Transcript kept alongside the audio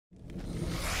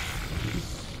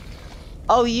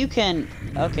Oh, you can...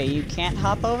 Okay, you can't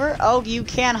hop over? Oh, you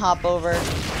can hop over.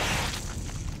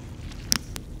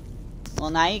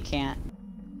 Well, now you can't.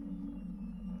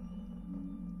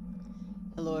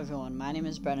 Hello everyone, my name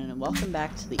is Brennan and welcome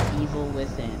back to The Evil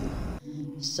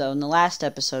Within. So in the last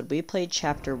episode we played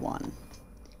chapter 1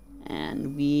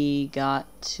 and we got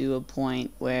to a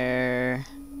point where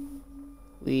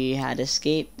we had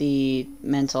escaped the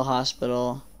mental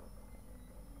hospital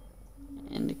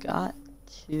and got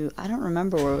to... I don't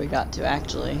remember where we got to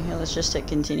actually. Here, let's just hit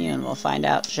continue and we'll find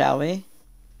out, shall we?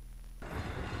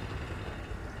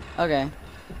 Okay.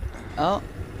 Oh.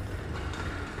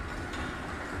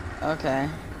 Okay.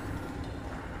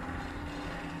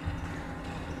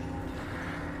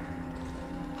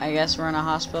 I guess we're in a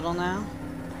hospital now.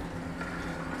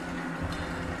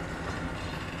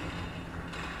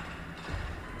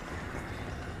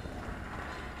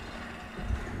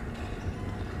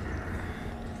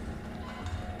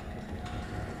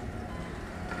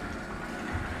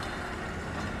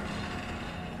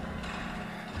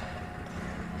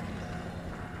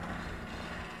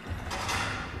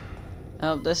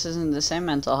 Oh, this isn't the same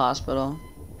mental hospital.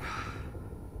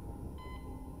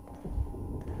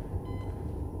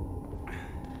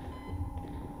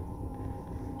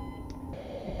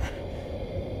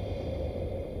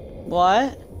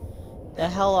 What the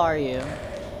hell are you?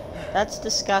 That's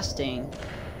disgusting.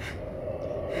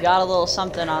 You got a little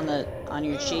something on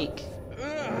your cheek.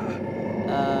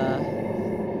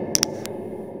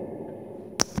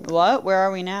 What? Where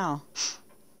are we now?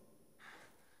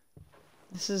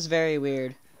 This is very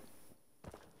weird.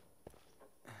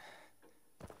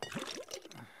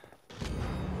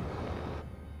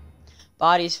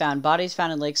 Bodies found. Bodies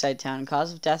found in Lakeside Town.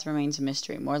 Cause of death remains a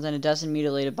mystery. More than a dozen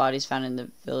mutilated bodies found in the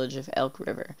village of Elk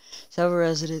River. Several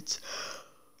residents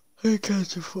are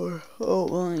accounted for. Oh,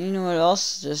 well, you know what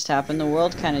else just happened? The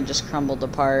world kind of just crumbled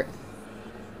apart.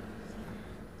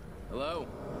 Hello?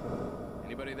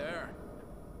 Anybody there?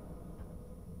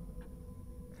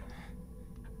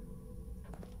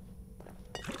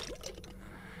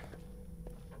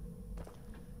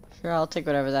 Sure, I'll take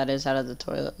whatever that is out of the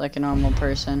toilet like a normal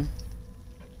person.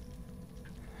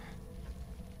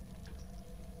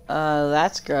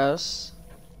 That's gross.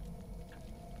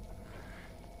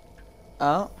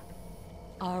 Oh.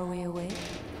 Are we awake?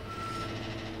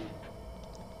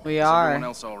 We Is are. everyone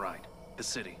else all right? The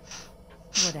city.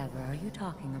 Whatever are you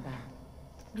talking about?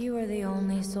 You are the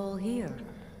only soul here.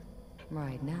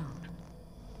 Right now.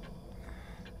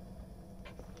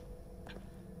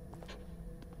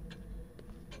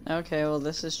 Okay, well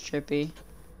this is trippy.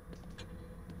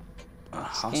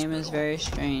 This game is very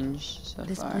strange so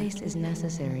This far. place is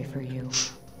necessary for you.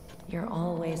 You're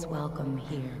always welcome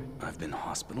here. I've been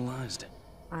hospitalized.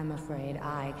 I'm afraid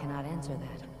I cannot answer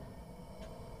that.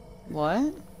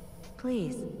 What?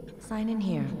 Please, sign in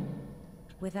here.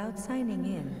 Without signing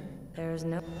in, there's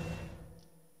no...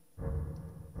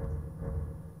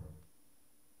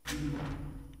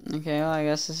 Okay, well I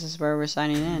guess this is where we're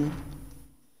signing in.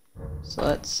 So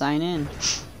let's sign in.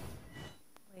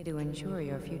 way to ensure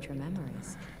your future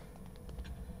memories.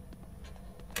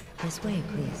 This way,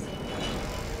 please.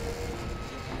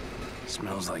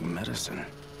 Smells like medicine.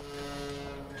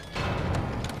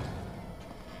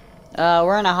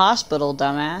 We're in a hospital,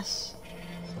 dumbass.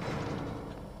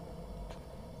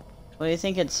 What do you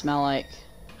think it'd smell like?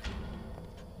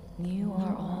 You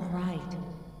are all right.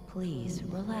 Please,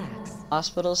 relax.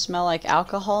 Hospitals smell like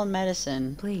alcohol and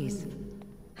medicine. Please,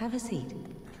 have a seat.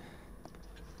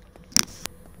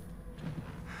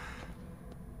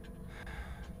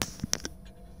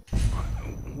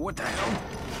 What the hell?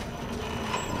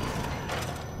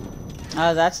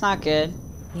 Oh, that's not good.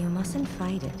 You mustn't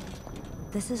fight it.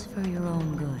 This is for your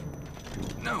own good.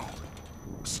 No.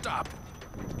 Stop.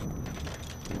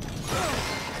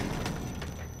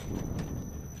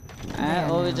 Alright,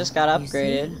 well we just got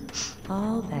upgraded.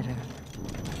 All better.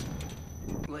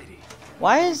 Lady.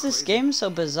 Why is this game so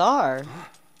bizarre?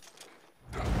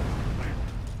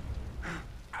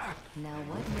 Now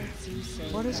what makes you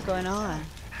say What is going on?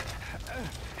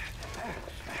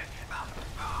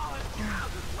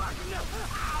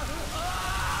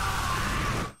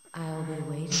 I'll be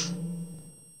waiting.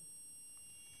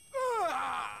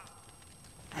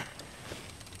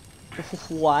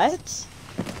 What?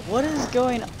 What is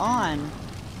going on?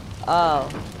 Oh.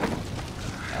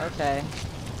 Okay.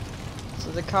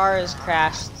 So the car is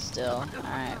crashed still.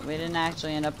 Alright, we didn't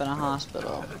actually end up in a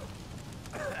hospital.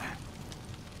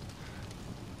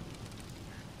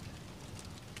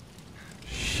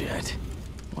 Shit.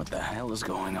 What the hell is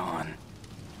going on?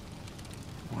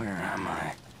 Where am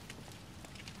I?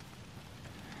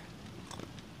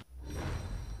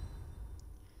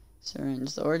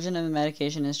 Syringe. The origin of the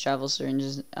medication is travel syringe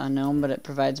is unknown, but it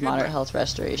provides moderate health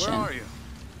restoration. Where are you?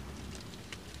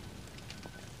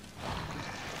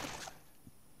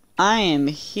 I am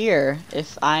here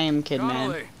if I am Kidman.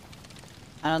 Connolly.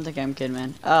 I don't think I'm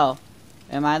Kidman. Oh.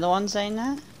 Am I the one saying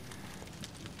that?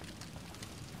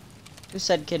 Who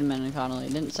said Kidman and Connolly?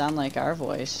 It didn't sound like our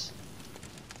voice.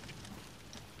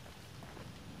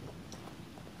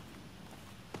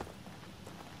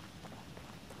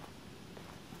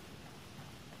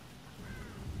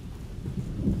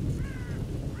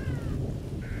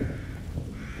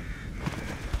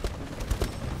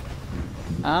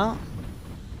 Oh.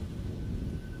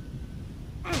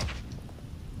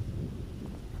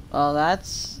 Well,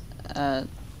 that's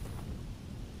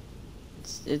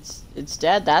it's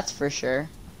dead, that's for sure.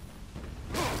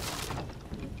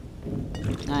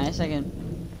 Nice, I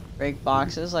can break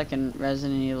boxes like in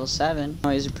Resident Evil 7.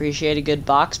 Always appreciate a good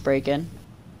box breaking.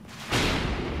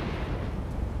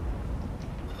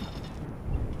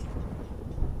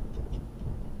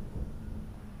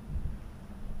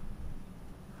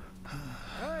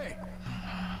 Hey.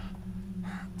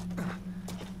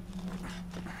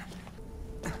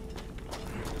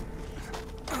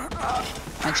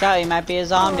 Watch out, he might be a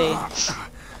zombie.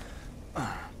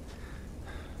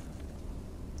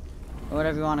 Or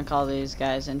whatever you want to call these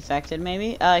guys. Infected,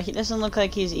 maybe? He doesn't look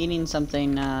like he's eating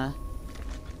something,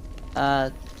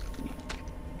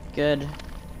 good.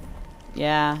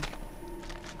 Yeah.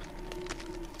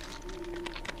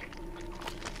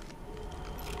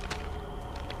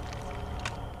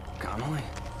 Connolly?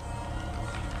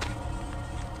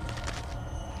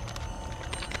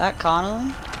 That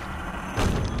Connolly?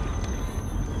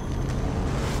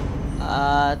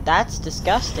 That's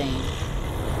disgusting.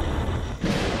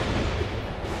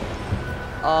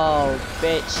 Oh,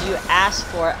 bitch, you asked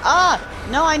for it. Ah!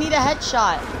 No, I need a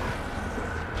headshot.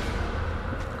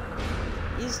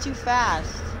 He's too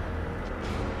fast.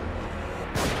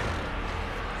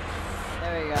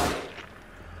 There we go.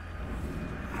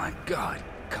 My God,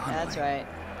 Connolly. That's right.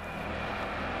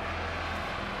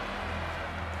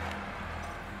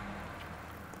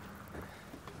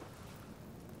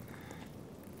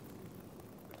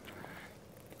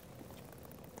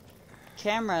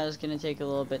 Camera is gonna take a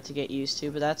little bit to get used to,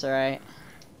 but that's alright.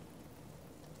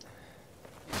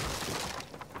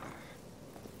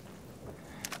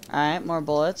 Alright, more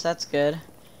bullets, that's good.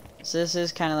 So this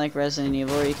is kind of like Resident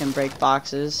Evil, where you can break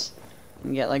boxes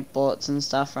and get like bullets and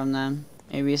stuff from them.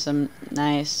 Maybe some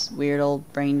nice, weird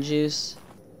old brain juice.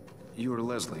 You are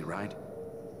Leslie, right?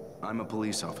 I'm a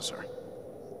police officer.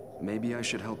 Maybe I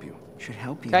should help you. Should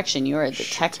help you. Correction, you are a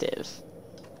detective.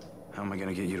 How am I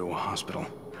gonna get you to a hospital?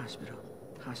 Hospital.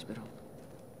 Hospital.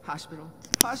 Hospital.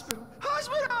 Hospital.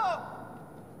 Hospital!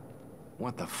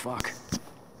 What the fuck?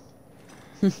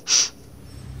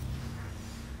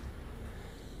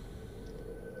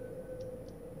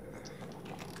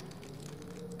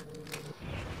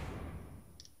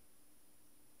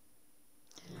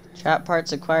 Trap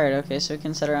parts acquired. Okay, so we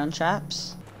can set our own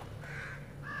traps.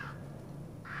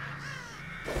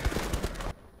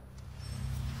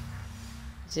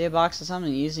 See a box of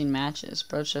something using matches.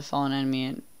 Approach a fallen enemy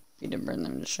and feed and burn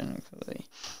them to shine quickly.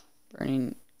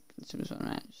 Burning consumes one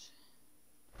match.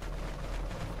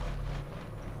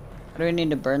 How do we need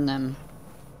to burn them?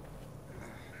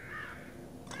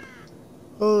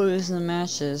 Oh, using the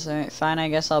matches. Alright, fine, I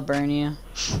guess I'll burn you.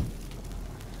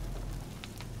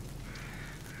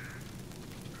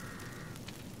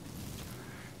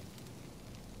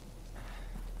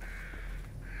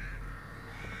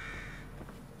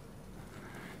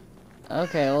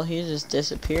 Okay, well he just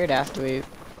disappeared after we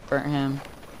burnt him.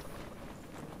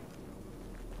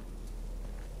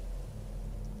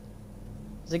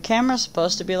 Is the camera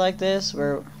supposed to be like this?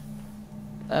 Where...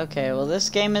 Okay, well this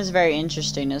game is very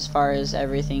interesting as far as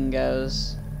everything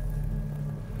goes.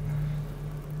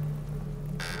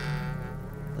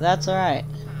 That's alright.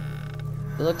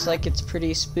 It looks like it's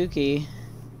pretty spooky.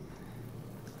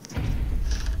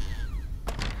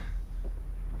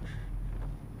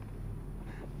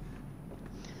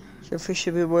 Sure if we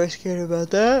should be more scared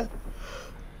about that.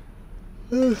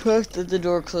 The fact that the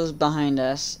door closed behind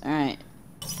us. Alright.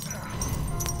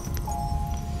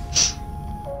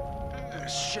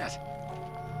 Shit.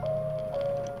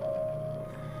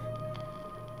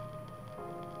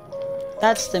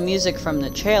 That's the music from the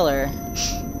trailer.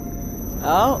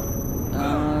 Oh.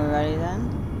 Alrighty then.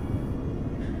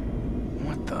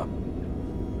 What the?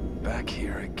 Back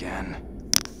here again.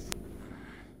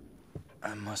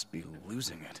 I must be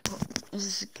losing it.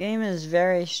 This game is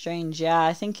very strange. Yeah,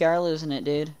 I think you are losing it,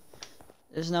 dude.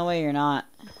 There's no way you're not.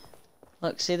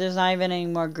 Look, see, there's not even any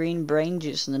more green brain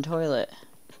juice in the toilet.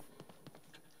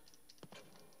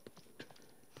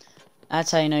 That's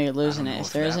how you know you're losing I don't it. know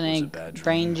If there that isn't was any a bad dream,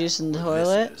 brain juice in the or this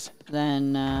toilet, is.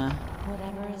 then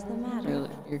Whatever is the matter?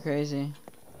 you're crazy.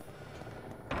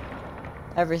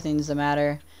 Everything's the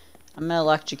matter. I'm gonna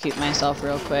electrocute myself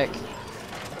real quick.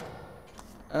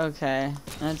 Okay,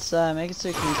 let's make it so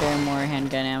we can carry more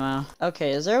handgun ammo.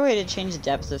 Okay, is there a way to change the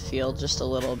depth of field just a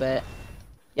little bit?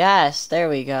 Yes, there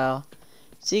we go.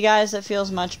 See guys, that feels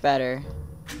much better.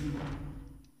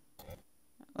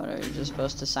 What, are you just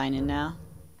supposed to sign in now?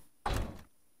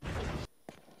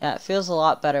 Yeah, it feels a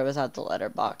lot better without the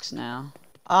letterbox now.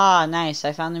 Ah, nice,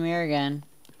 I found the mirror again.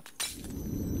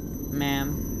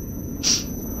 Ma'am.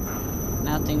 I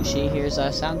don't think she hears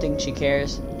us. I don't think she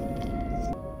cares.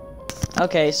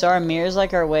 Okay, so our mirror's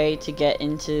like our way to get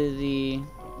into the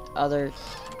other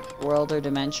world or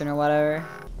dimension or whatever.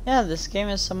 Yeah, this game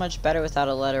is so much better without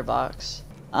a letterbox.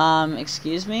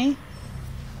 Excuse me?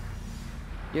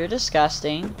 You're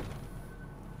disgusting.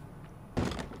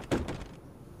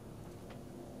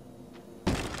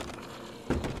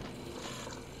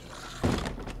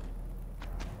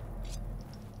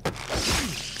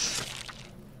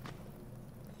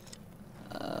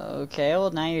 Okay,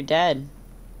 well now you're dead.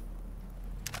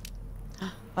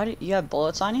 Why do you have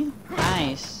bullets on you?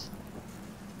 Nice.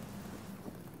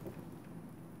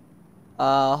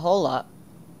 Hold up.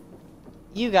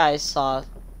 You guys saw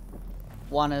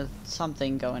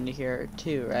something go into here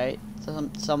too, right?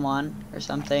 Someone or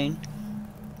something.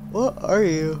 What are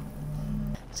you?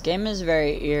 This game is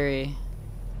very eerie.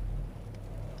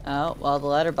 Oh, well the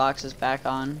letterbox is back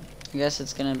on. I guess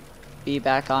it's gonna be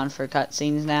back on for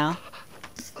cutscenes now.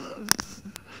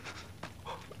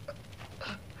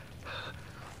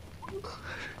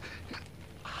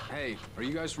 Hey, are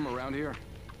you guys from around here?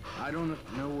 I don't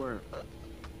know where.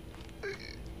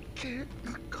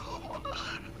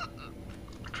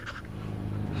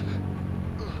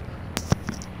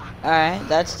 Alright,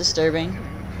 that's disturbing.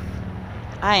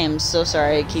 I am so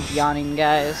sorry I keep yawning,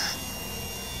 guys.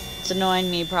 It's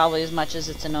annoying me probably as much as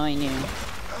it's annoying you.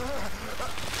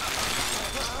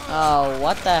 Oh,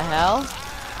 what the hell?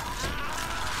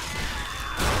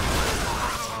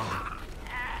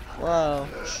 Whoa.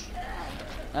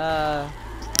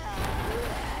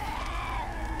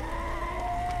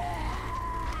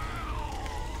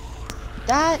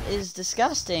 That is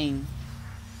disgusting.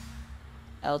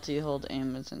 LT hold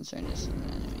aim with sensor and just an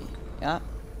enemy. Yeah.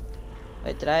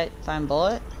 Wait, did I find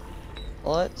bullets?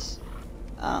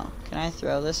 Oh, can I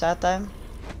throw this at them?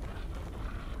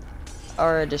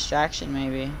 Or a distraction,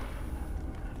 maybe.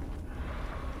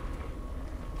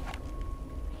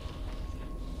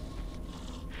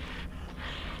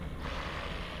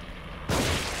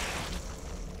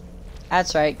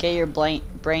 That's right, get your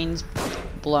brains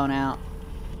blown out.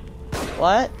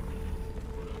 What?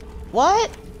 What?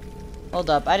 Hold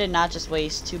up, I did not just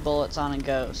waste 2 bullets on a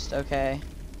ghost, okay?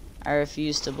 I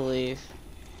refuse to believe.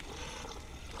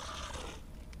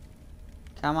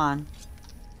 Come on.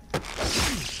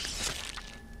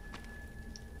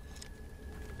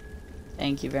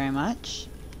 Thank you very much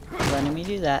for letting me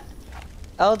do that.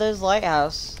 Oh, there's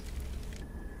Lighthouse.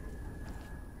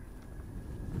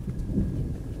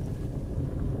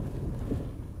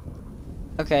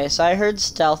 Okay, so I heard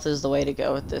stealth is the way to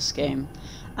go with this game.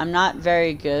 I'm not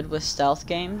very good with stealth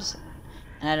games,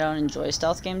 and I don't enjoy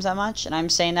stealth games that much, and I'm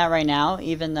saying that right now,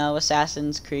 even though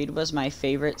Assassin's Creed was my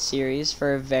favorite series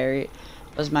for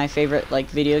was my favorite, like,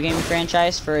 video game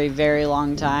franchise for a very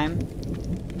long time.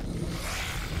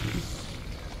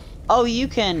 Oh, you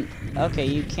can, okay,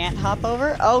 you can't hop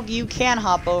over? Oh, you can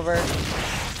hop over.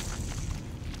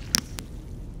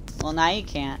 Well, now you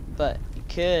can't, but you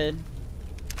could.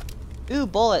 Ooh,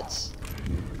 bullets.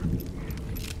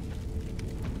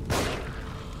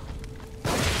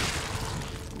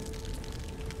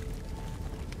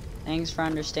 Thanks for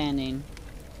understanding.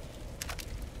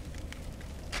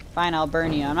 Fine, I'll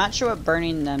burn you. I'm not sure what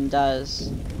burning them does.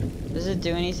 Does it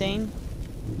do anything?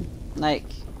 Like...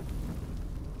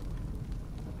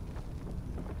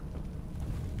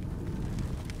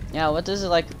 yeah, what does it,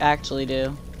 like, actually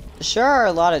do? There sure are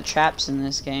a lot of traps in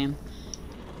this game.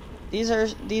 These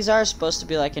are supposed to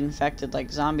be, like, infected,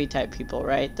 like, zombie type people,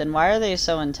 right? Then why are they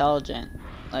so intelligent?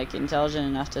 Like, intelligent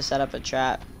enough to set up a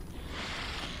trap?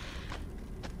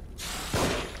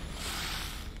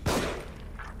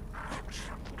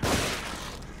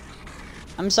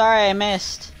 I'm sorry, I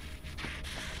missed.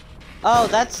 Oh,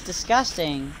 that's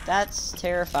disgusting. That's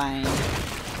terrifying.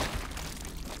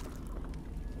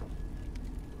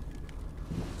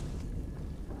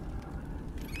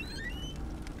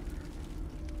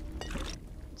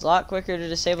 It's a lot quicker to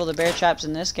disable the bear traps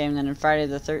in this game than in Friday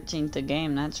the 13th the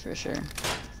game, that's for sure.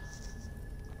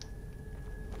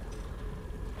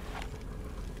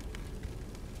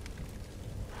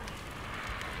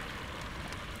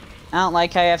 I don't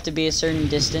like how you have to be a certain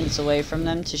distance away from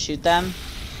them to shoot them.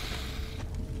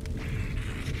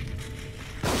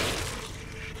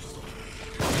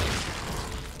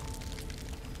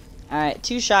 Alright,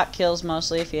 2-shot kills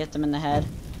mostly if you hit them in the head.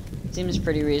 Seems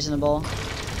pretty reasonable.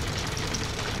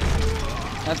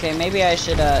 Okay, maybe I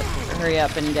should hurry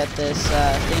up and get this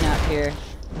thing up here.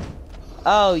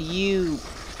 Oh, you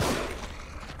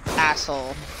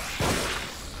asshole.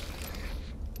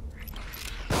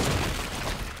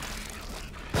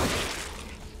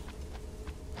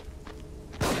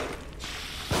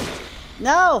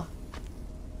 No!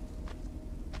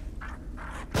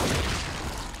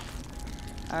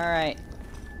 Alright.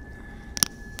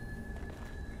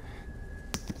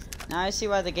 Now I see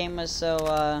why the game was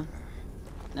so,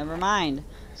 never mind.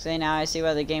 See, now I see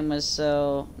why the game was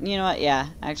so... You know what? Yeah.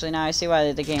 Actually, now I see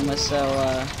why the game was so,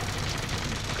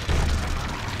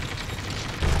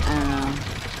 I don't know.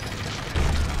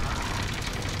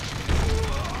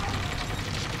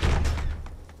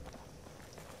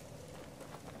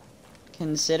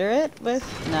 Considerate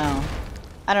with? No.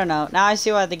 I don't know. Now I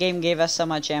see why the game gave us so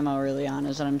much ammo early on,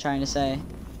 is what I'm trying to say.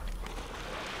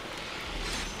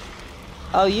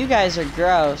 Oh, you guys are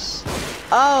gross.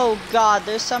 Oh, God,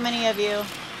 there's so many of you.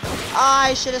 Oh,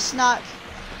 I should have snuck.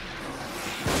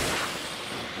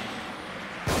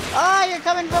 Oh, you're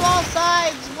coming from all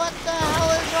sides. What the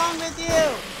hell is wrong with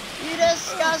you? You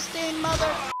disgusting mother...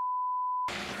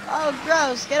 Oh,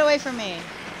 gross. Get away from me.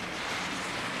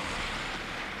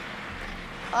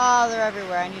 Oh, they're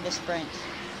everywhere. I need to sprint.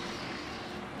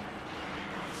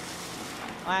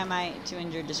 Why am I too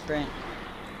injured to sprint?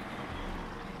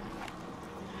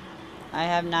 I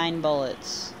have 9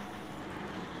 bullets.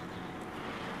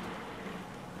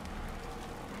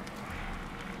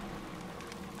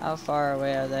 How far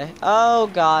away are they? Oh,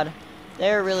 God.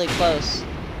 They're really close.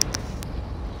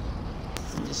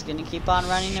 I'm just gonna keep on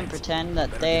running and pretend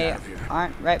that they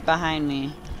aren't right behind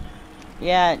me.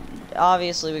 Yeah,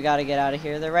 obviously we gotta get out of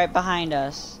here. They're right behind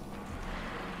us.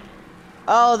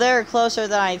 Oh, they're closer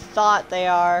than I thought they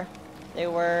are. They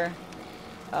were.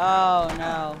 Oh,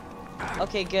 no.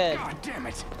 Okay, good. God damn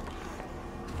it.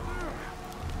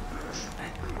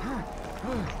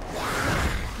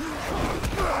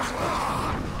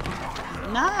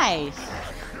 Nice.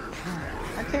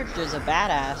 Our character's a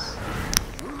badass.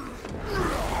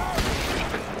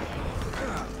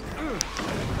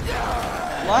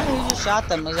 What? Who just shot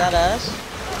them? Was that us?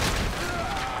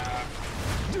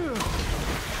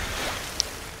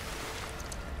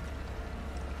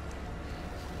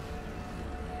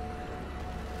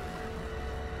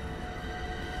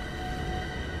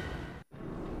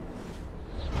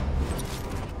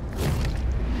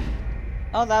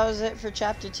 Oh, that was it for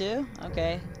chapter 2?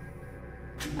 Okay.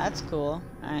 That's cool.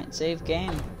 Alright, save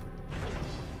game.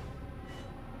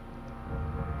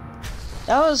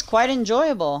 That was quite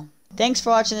enjoyable. Thanks for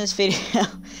watching this video.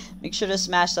 Make sure to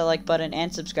smash that like button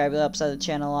and subscribe. It helps out the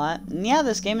channel a lot. And yeah,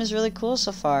 this game is really cool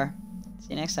so far. See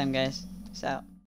you next time, guys. Peace out.